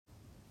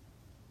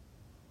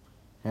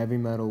Heavy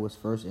metal was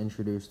first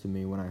introduced to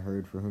me when I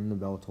heard For Whom the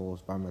Bell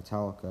Tolls by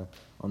Metallica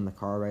on the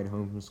car ride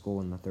home from school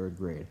in the 3rd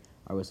grade.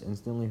 I was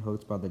instantly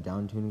hooked by the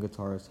down-tuned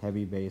guitars,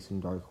 heavy bass, and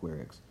dark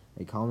lyrics.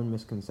 A common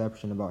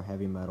misconception about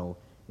heavy metal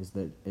is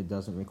that it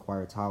doesn't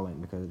require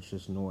talent because it's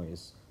just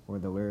noise, or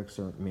the lyrics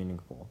aren't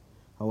meaningful.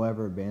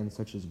 However, bands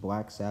such as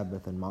Black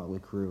Sabbath and Motley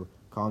Crue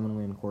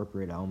commonly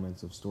incorporate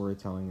elements of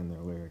storytelling in their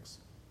lyrics,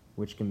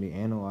 which can be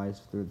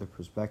analyzed through the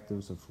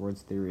perspectives of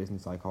Freud's theories and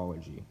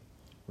psychology.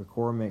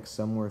 Ricoeur makes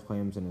similar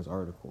claims in his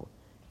article.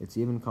 It's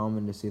even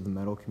common to see the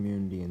metal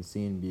community and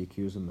scene be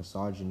accused of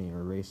misogyny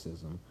or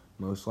racism,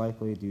 most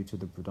likely due to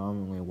the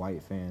predominantly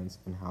white fans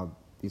and how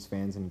these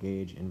fans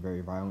engage in very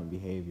violent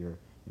behavior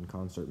in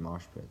concert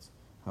mosh pits.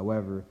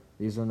 However,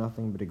 these are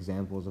nothing but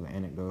examples of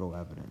anecdotal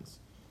evidence.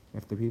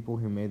 If the people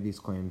who made these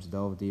claims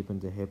delved deep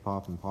into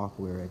hip-hop and pop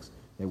lyrics,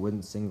 they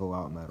wouldn't single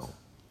out metal.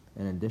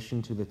 In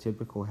addition to the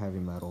typical heavy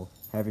metal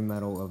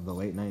of the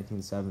late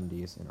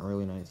 1970s and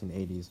early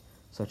 1980s,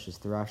 such as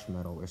thrash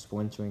metal, or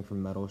splintering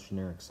from metal's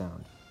generic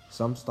sound.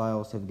 Some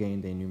styles have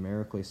gained a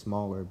numerically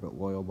smaller but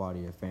loyal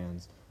body of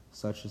fans,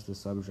 such as the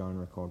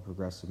subgenre called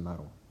progressive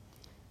metal.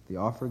 The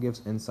author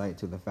gives insight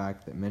to the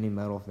fact that many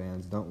metal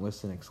fans don't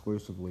listen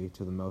exclusively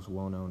to the most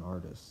well-known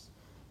artists.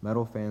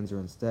 Metal fans are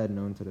instead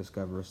known to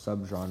discover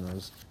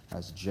subgenres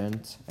as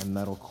djent and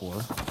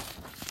metalcore,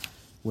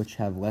 which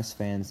have less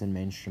fans than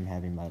mainstream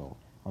heavy metal.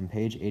 On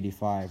page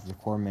 85,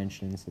 Ricoeur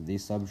mentions that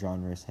these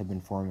subgenres have been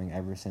forming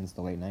ever since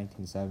the late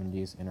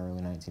 1970s and early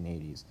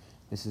 1980s.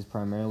 This is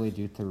primarily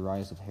due to the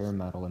rise of hair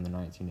metal in the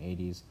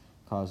 1980s,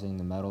 causing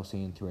the metal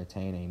scene to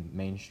attain a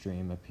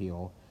mainstream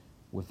appeal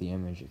with the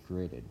image it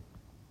created.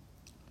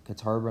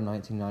 Katarba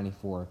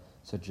 1994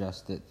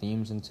 suggests that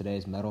themes in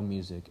today's metal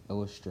music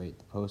illustrate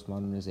the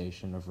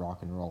postmodernization of rock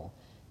and roll.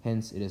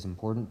 Hence, it is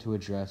important to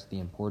address the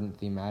important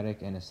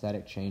thematic and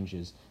aesthetic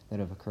changes that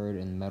have occurred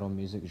in the metal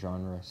music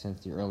genre since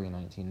the early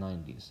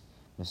 1990s.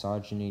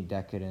 Misogyny,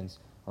 decadence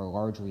are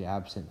largely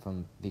absent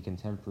from the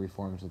contemporary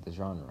forms of the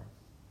genre.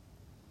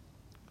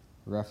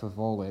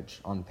 Refa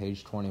on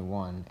page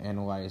 21,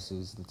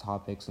 analyzes the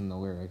topics and the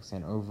lyrics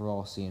and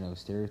overall scene of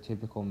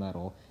stereotypical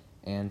metal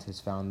and has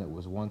found that what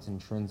was once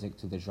intrinsic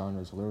to the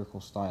genre's lyrical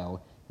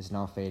style is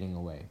now fading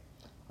away.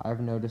 I've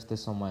noticed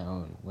this on my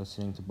own,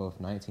 listening to both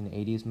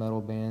 1980s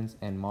metal bands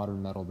and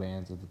modern metal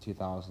bands of the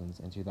 2000s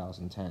and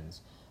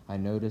 2010s. I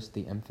noticed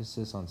the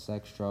emphasis on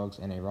sex, drugs,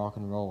 and a rock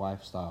and roll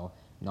lifestyle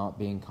not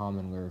being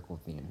common lyrical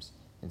themes.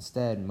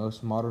 Instead,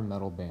 most modern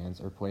metal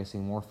bands are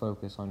placing more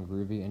focus on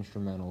groovy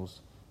instrumentals,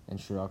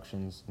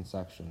 introductions, and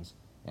sections,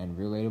 and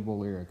relatable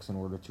lyrics in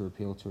order to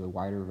appeal to a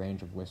wider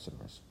range of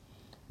listeners.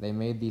 They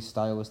made these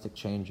stylistic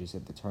changes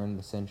at the turn of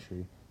the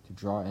century to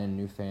draw in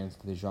new fans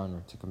to the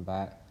genre to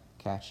combat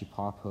catchy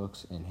pop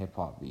hooks and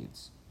hip-hop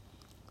beats.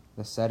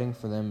 The setting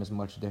for them is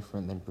much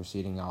different than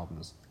preceding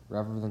albums.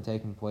 Rather than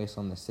taking place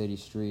on the city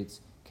streets,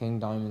 King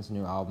Diamond's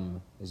new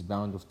album is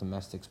bound with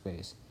domestic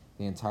space.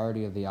 The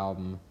entirety of the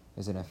album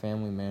is in a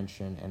family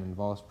mansion and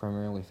involves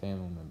primarily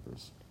family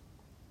members.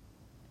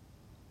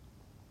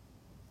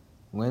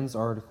 Lynn's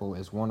article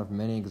is one of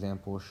many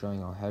examples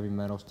showing how heavy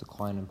metal's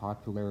decline in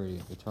popularity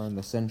at the turn of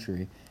the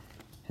century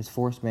has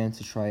forced bands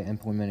to try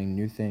implementing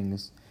new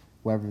things,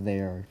 whether they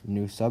are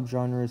new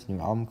subgenres, new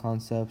album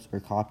concepts, or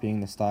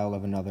copying the style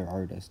of another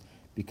artist,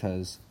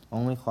 because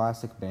only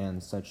classic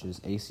bands such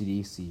as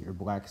AC/DC or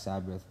Black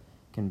Sabbath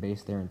can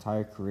base their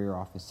entire career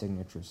off a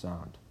signature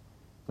sound.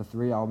 The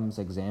 3 albums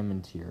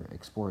examined here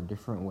explore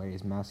different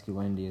ways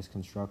masculinity is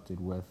constructed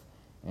with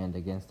and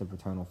against the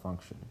paternal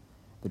function.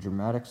 The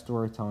dramatic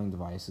storytelling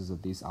devices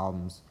of these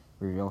albums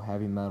reveal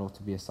heavy metal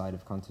to be a site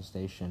of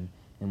contestation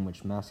in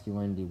which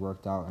masculinity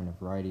worked out in a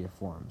variety of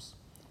forms.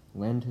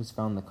 Lind has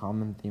found the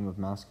common theme of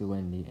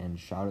masculinity in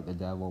Shout at the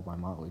Devil by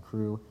Motley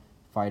Crue,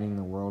 Fighting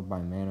the World by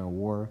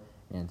Man-O-War,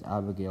 and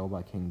Abigail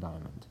by King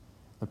Diamond.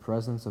 The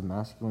presence of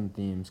masculine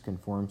themes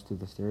conforms to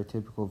the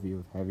stereotypical view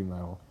of heavy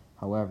metal.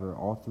 However,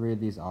 all 3 of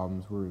these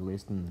albums were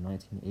released in the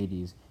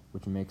 1980s,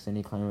 which makes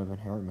any claim of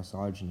inherent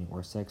misogyny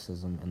or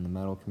sexism in the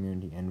metal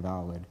community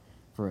invalid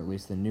for at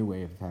least the new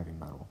wave of heavy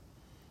metal.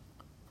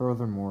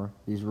 Furthermore,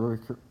 these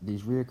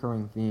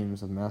reoccurring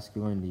themes of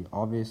masculinity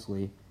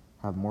obviously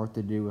have more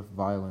to do with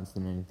violence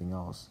than anything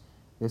else.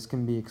 This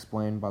can be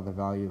explained by the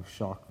value of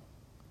shock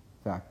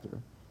factor.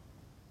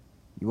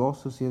 You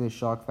also see the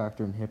shock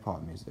factor in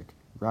hip-hop music.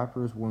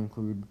 Rappers will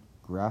include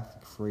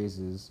graphic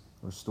phrases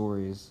or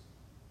stories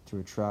to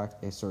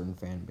attract a certain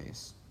fan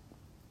base.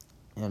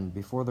 And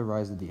before the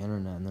rise of the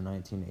internet in the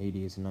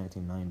 1980s and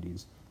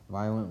 1990s,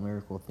 violent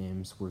lyrical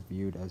themes were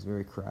viewed as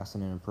very crass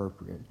and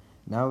inappropriate.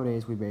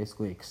 Nowadays, we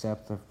basically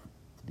accept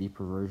the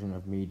perversion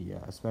of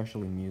media,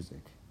 especially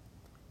music.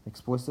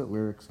 Explicit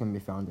lyrics can be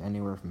found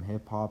anywhere from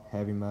hip-hop,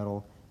 heavy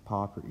metal,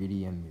 pop, or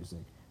EDM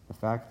music. The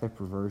fact that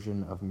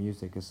perversion of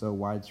music is so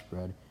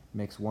widespread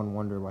makes one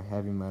wonder why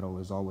heavy metal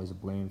is always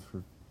blamed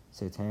for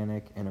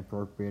satanic,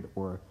 inappropriate,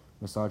 or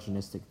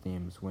misogynistic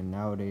themes, when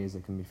nowadays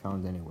it can be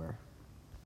found anywhere.